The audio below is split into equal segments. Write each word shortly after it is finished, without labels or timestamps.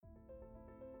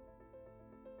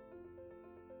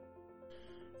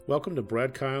Welcome to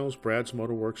Brad Kyle's Brad's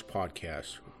Motorworks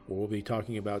podcast, where we'll be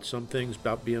talking about some things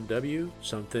about BMW,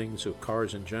 some things of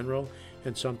cars in general,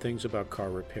 and some things about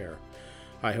car repair.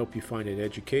 I hope you find it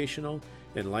educational,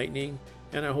 enlightening,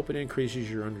 and I hope it increases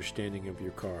your understanding of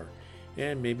your car.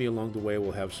 And maybe along the way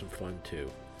we'll have some fun too.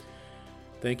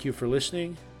 Thank you for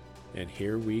listening, and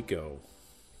here we go.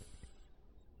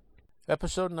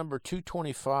 Episode number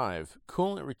 225,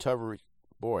 Coolant Recovery.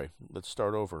 Boy, let's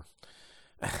start over.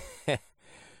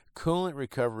 Coolant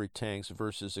recovery tanks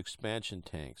versus expansion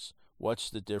tanks. What's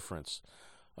the difference?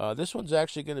 This one's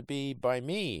actually going to be by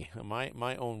me,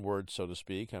 my own words, so to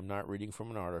speak. I'm not reading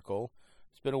from an article.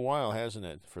 It's been a while, hasn't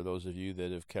it, for those of you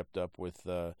that have kept up with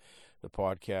the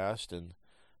podcast. And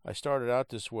I started out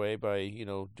this way by,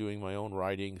 doing my own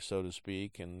writing, so to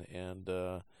speak, and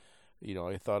I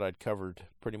thought I'd covered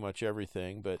pretty much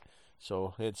everything, but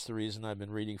so it's the reason I've been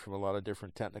reading from a lot of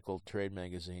different technical trade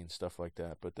magazines, stuff like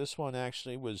that. But this one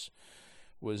actually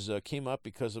came up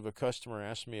because of a customer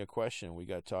asked me a question. We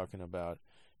got talking about,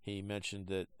 he mentioned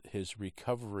that his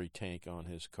recovery tank on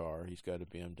his car, he's got a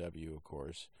BMW, of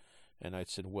course, and I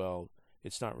said, well,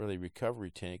 it's not really a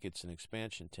recovery tank, it's an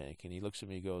expansion tank. And he looks at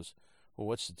me and goes, well,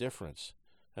 what's the difference?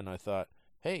 And I thought,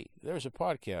 hey, there's a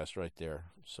podcast right there.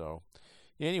 So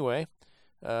anyway,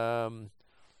 so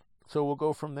we'll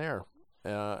go from there.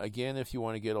 Again, if you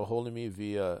want to get a hold of me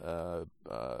via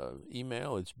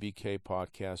email, it's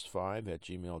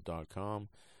bkpodcast5@gmail.com.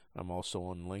 I'm also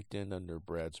on LinkedIn under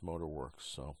Brad's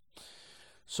Motorworks.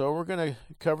 So we're going to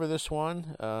cover this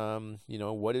one.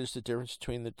 What is the difference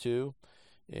between the two?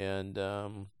 And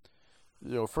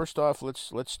first off,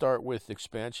 let's start with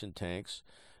expansion tanks.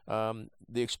 The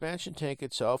expansion tank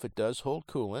itself, it does hold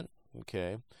coolant,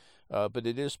 okay, but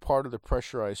it is part of the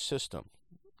pressurized system.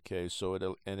 Okay, so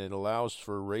it allows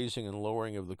for raising and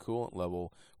lowering of the coolant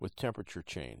level with temperature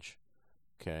change.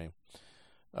 Okay,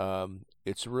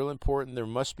 it's real important. There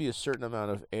must be a certain amount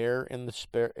of air in the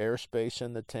airspace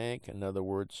in the tank. In other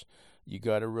words, you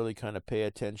got to really kind of pay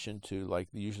attention to, like,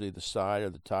 usually the side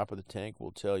or the top of the tank will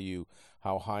tell you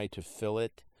how high to fill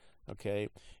it. Okay,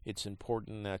 it's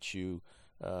important that you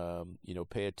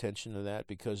pay attention to that,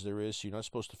 because you're not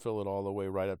supposed to fill it all the way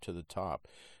right up to the top.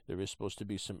 There is supposed to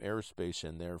be some airspace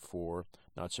in there for,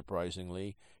 not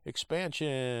surprisingly,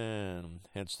 expansion,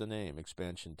 hence the name,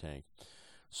 expansion tank.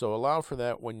 So allow for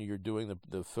that when you're doing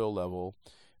the fill level.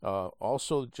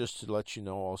 Also, just to let you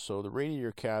know, the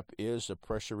radiator cap is a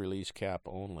pressure release cap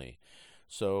only.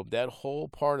 So that whole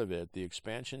part of it, the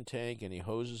expansion tank, any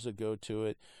hoses that go to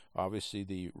it, obviously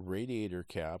the radiator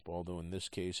cap, although in this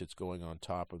case it's going on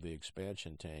top of the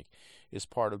expansion tank, is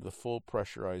part of the full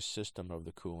pressurized system of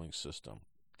the cooling system.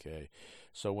 Okay,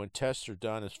 so when tests are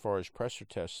done as far as pressure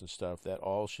tests and stuff, that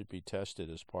all should be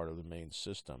tested as part of the main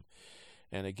system.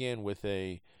 And again, with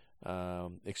a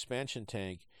expansion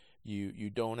tank,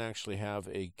 you don't actually have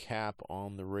a cap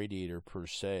on the radiator per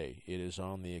se. It is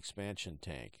on the expansion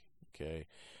tank. Okay,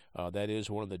 that is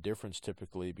one of the difference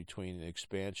typically between an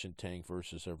expansion tank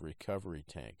versus a recovery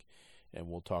tank, and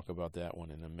we'll talk about that one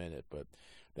in a minute. But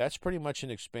that's pretty much an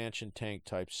expansion tank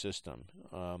type system.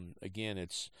 Again,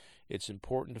 it's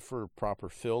important for proper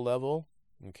fill level.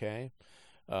 Okay,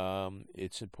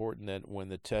 it's important that when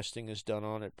the testing is done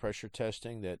on it, pressure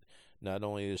testing, that not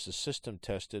only is the system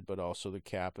tested but also the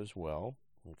cap as well.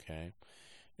 Okay,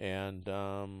 and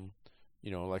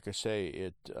like I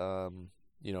say,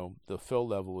 the fill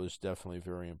level is definitely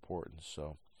very important.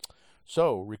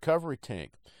 So recovery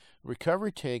tank.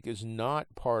 Recovery tank is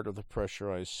not part of the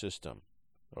pressurized system.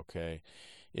 Okay,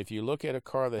 if you look at a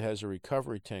car that has a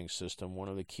recovery tank system, one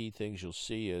of the key things you'll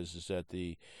see is that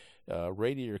the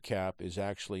radiator cap is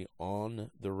actually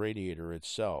on the radiator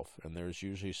itself, and there's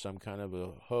usually some kind of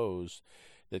a hose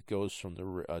that goes from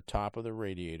the top of the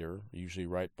radiator, usually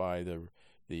right by the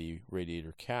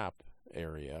radiator cap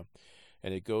area,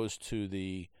 and it goes to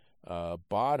the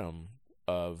bottom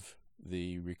of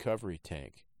the recovery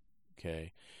tank.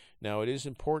 Okay, now it is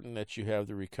important that you have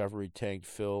the recovery tank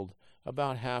filled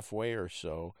about halfway or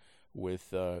so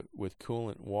with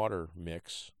coolant water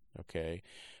mix. Okay,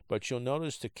 but you'll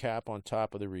notice the cap on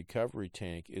top of the recovery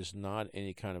tank is not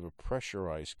any kind of a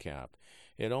pressurized cap.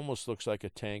 It almost looks like a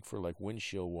tank for like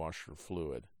windshield washer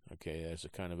fluid. Okay, as a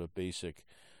kind of a basic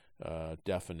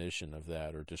definition of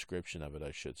that, or description of it,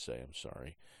 I should say. I'm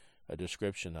sorry, a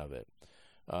description of it.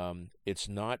 It's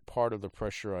not part of the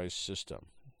pressurized system.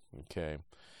 Okay,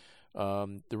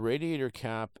 the radiator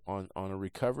cap on a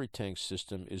recovery tank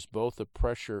system is both a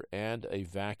pressure and a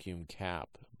vacuum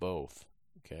cap, both.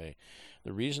 Okay,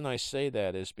 the reason I say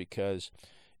that is because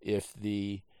if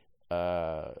the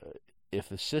if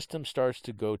the system starts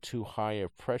to go too high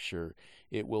of pressure,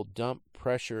 it will dump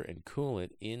pressure and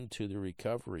coolant into the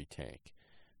recovery tank.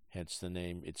 Hence the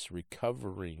name, it's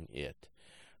recovering it.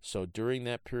 So during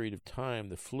that period of time,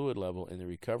 the fluid level in the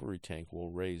recovery tank will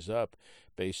raise up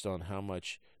based on how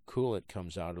much coolant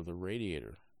comes out of the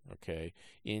radiator, okay,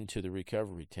 into the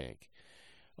recovery tank.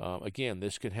 Again,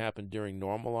 this could happen during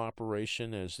normal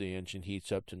operation as the engine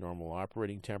heats up to normal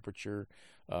operating temperature.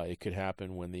 It could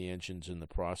happen when the engine's in the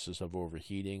process of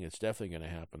overheating. It's definitely going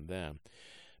to happen then.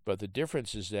 But the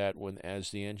difference is that as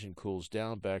the engine cools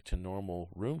down back to normal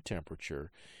room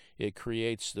temperature, it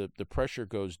creates the pressure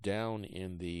goes down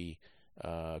in the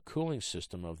cooling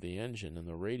system of the engine and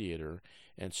the radiator,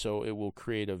 and so it will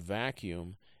create a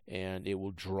vacuum, and it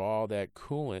will draw that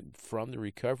coolant from the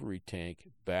recovery tank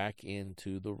back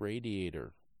into the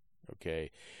radiator.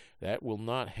 Okay, that will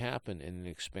not happen in an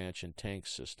expansion tank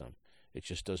system. It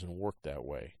just doesn't work that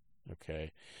way.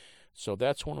 Okay, so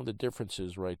that's one of the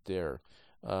differences right there.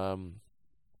 I'm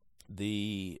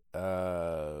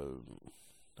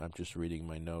just reading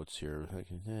my notes here.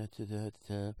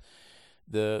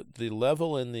 The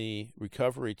level in the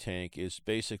recovery tank is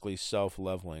basically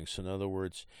self-leveling. So in other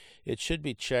words, it should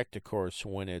be checked, of course,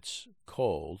 when it's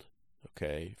cold,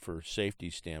 okay, for safety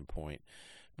standpoint.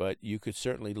 But you could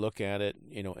certainly look at it,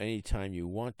 anytime you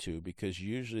want to, because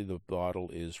usually the bottle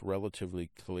is relatively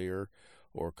clear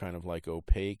or kind of like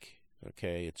opaque.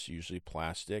 Okay, it's usually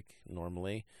plastic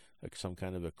normally, like some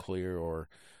kind of a clear or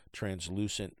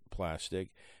translucent plastic,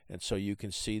 and so you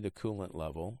can see the coolant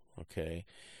level. Okay,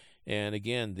 and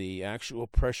again, the actual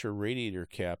pressure radiator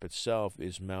cap itself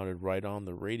is mounted right on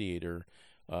the radiator.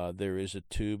 There is a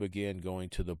tube again going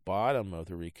to the bottom of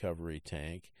the recovery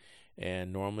tank,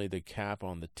 and normally the cap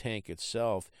on the tank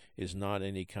itself is not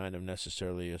any kind of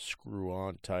necessarily a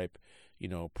screw-on type,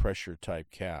 pressure type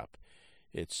cap.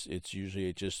 It's usually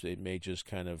it may just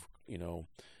kind of, you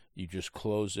just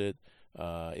close it.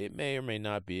 It may or may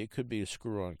not be. It could be a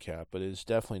screw-on cap, but it's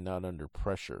definitely not under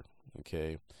pressure.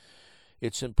 Okay,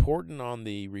 it's important on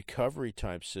the recovery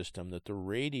type system that the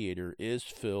radiator is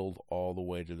filled all the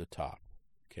way to the top.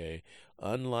 Okay,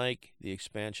 unlike the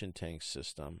expansion tank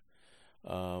system,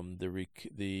 the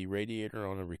radiator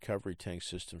on a recovery tank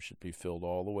system should be filled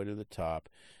all the way to the top,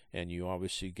 and you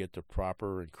obviously get the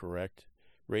proper and correct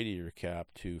radiator cap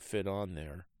to fit on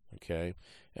there. Okay,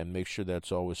 and make sure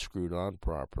that's always screwed on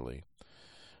properly.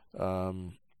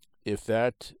 If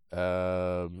that,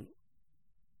 let's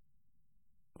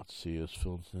see, it's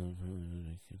filled.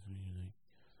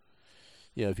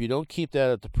 Yeah, if you don't keep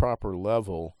that at the proper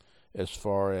level, as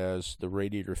far as the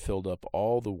radiator filled up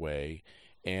all the way,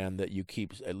 and that you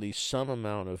keep at least some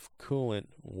amount of coolant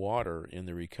water in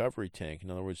the recovery tank.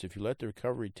 In other words, if you let the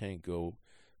recovery tank go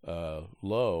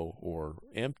low or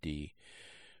empty,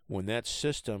 when that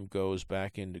system goes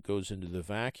into the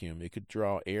vacuum, it could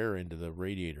draw air into the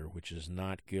radiator, which is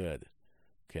not good.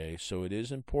 Okay, so it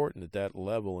is important that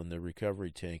level in the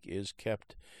recovery tank is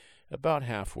kept about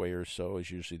halfway or so is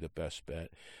usually the best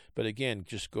bet. But again,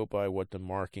 just go by what the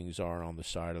markings are on the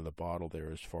side of the bottle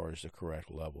there as far as the correct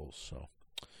levels. So,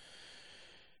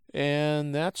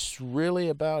 and that's really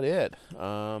about it.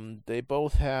 They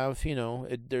both have,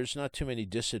 there's not too many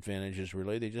disadvantages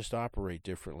really. They just operate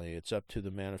differently. It's up to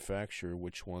the manufacturer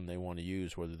which one they want to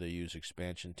use, whether they use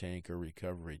expansion tank or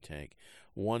recovery tank.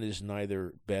 One is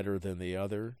neither better than the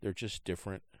other. They're just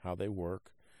different how they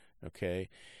work. Okay.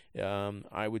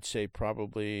 I would say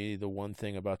probably the one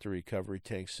thing about the recovery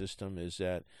tank system is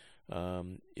that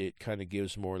it kind of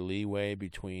gives more leeway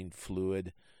between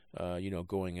fluid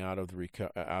going out of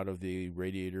the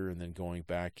radiator and then going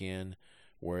back in,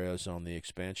 whereas on the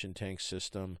expansion tank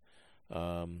system,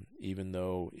 even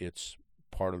though it's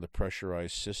part of the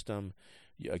pressurized system,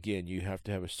 again, you have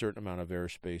to have a certain amount of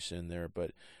airspace in there,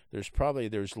 but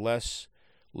there's less,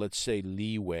 let's say,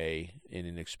 leeway in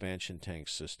an expansion tank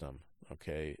system,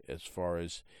 okay, as far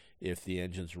as if the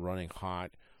engine's running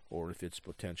hot or if it's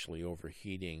potentially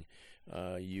overheating,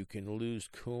 you can lose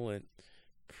coolant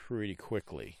pretty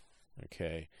quickly,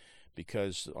 okay,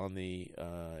 because on the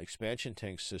expansion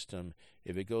tank system,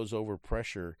 if it goes over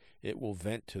pressure, it will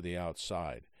vent to the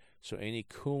outside. So any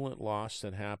coolant loss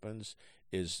that happens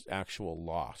is actual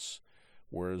loss.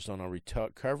 Whereas on a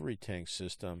recovery tank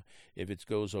system, if it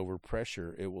goes over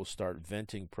pressure, it will start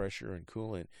venting pressure and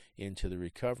coolant into the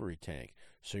recovery tank.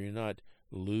 So you're not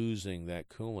losing that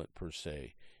coolant per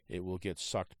se. It will get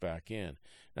sucked back in.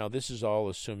 Now, this is all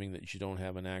assuming that you don't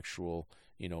have an actual,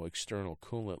 external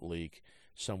coolant leak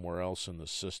somewhere else in the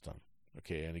system.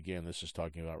 Okay, and again, this is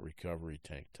talking about recovery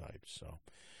tank types. So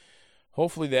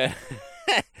hopefully that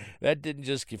that didn't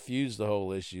just confuse the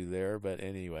whole issue there. But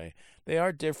anyway, they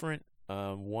are different.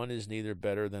 One is neither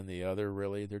better than the other,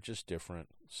 really. They're just different.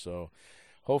 So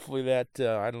hopefully that,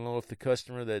 I don't know if the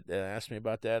customer that asked me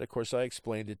about that, of course I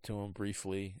explained it to him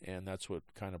briefly, and that's what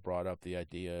kind of brought up the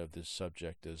idea of this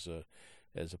subject as a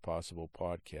possible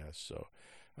podcast. So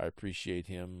I appreciate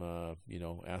him,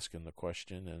 asking the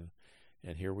question,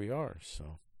 and here we are.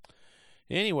 So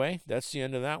anyway, that's the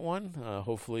end of that one.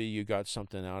 Hopefully you got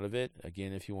something out of it.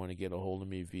 Again, if you want to get a hold of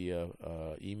me via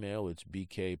email, it's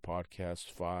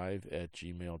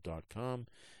bkpodcast5@gmail.com.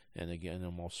 And again,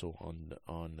 I'm also on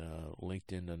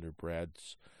LinkedIn under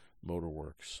Brad's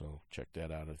Motorworks, so check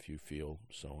that out if you feel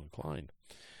so inclined.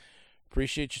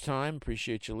 Appreciate your time.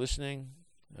 Appreciate you listening.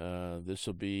 We're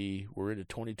into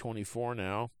 2024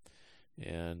 now,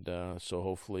 and so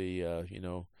hopefully,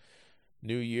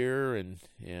 new year and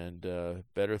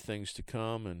better things to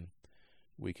come, and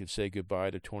we can say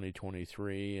goodbye to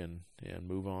 2023 and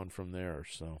move on from there.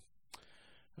 So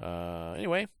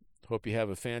anyway, hope you have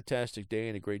a fantastic day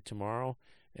and a great tomorrow,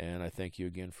 and I thank you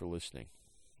again for listening.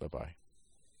 Bye-bye.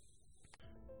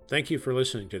 Thank you for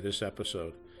listening to this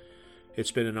episode.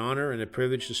 It's been an honor and a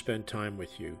privilege to spend time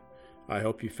with you. I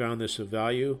hope you found this of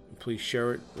value, and please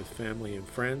share it with family and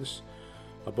friends.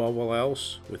 Above all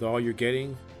else, with all you're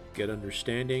getting, get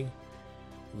understanding.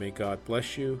 May God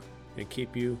bless you and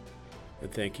keep you,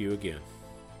 and thank you again.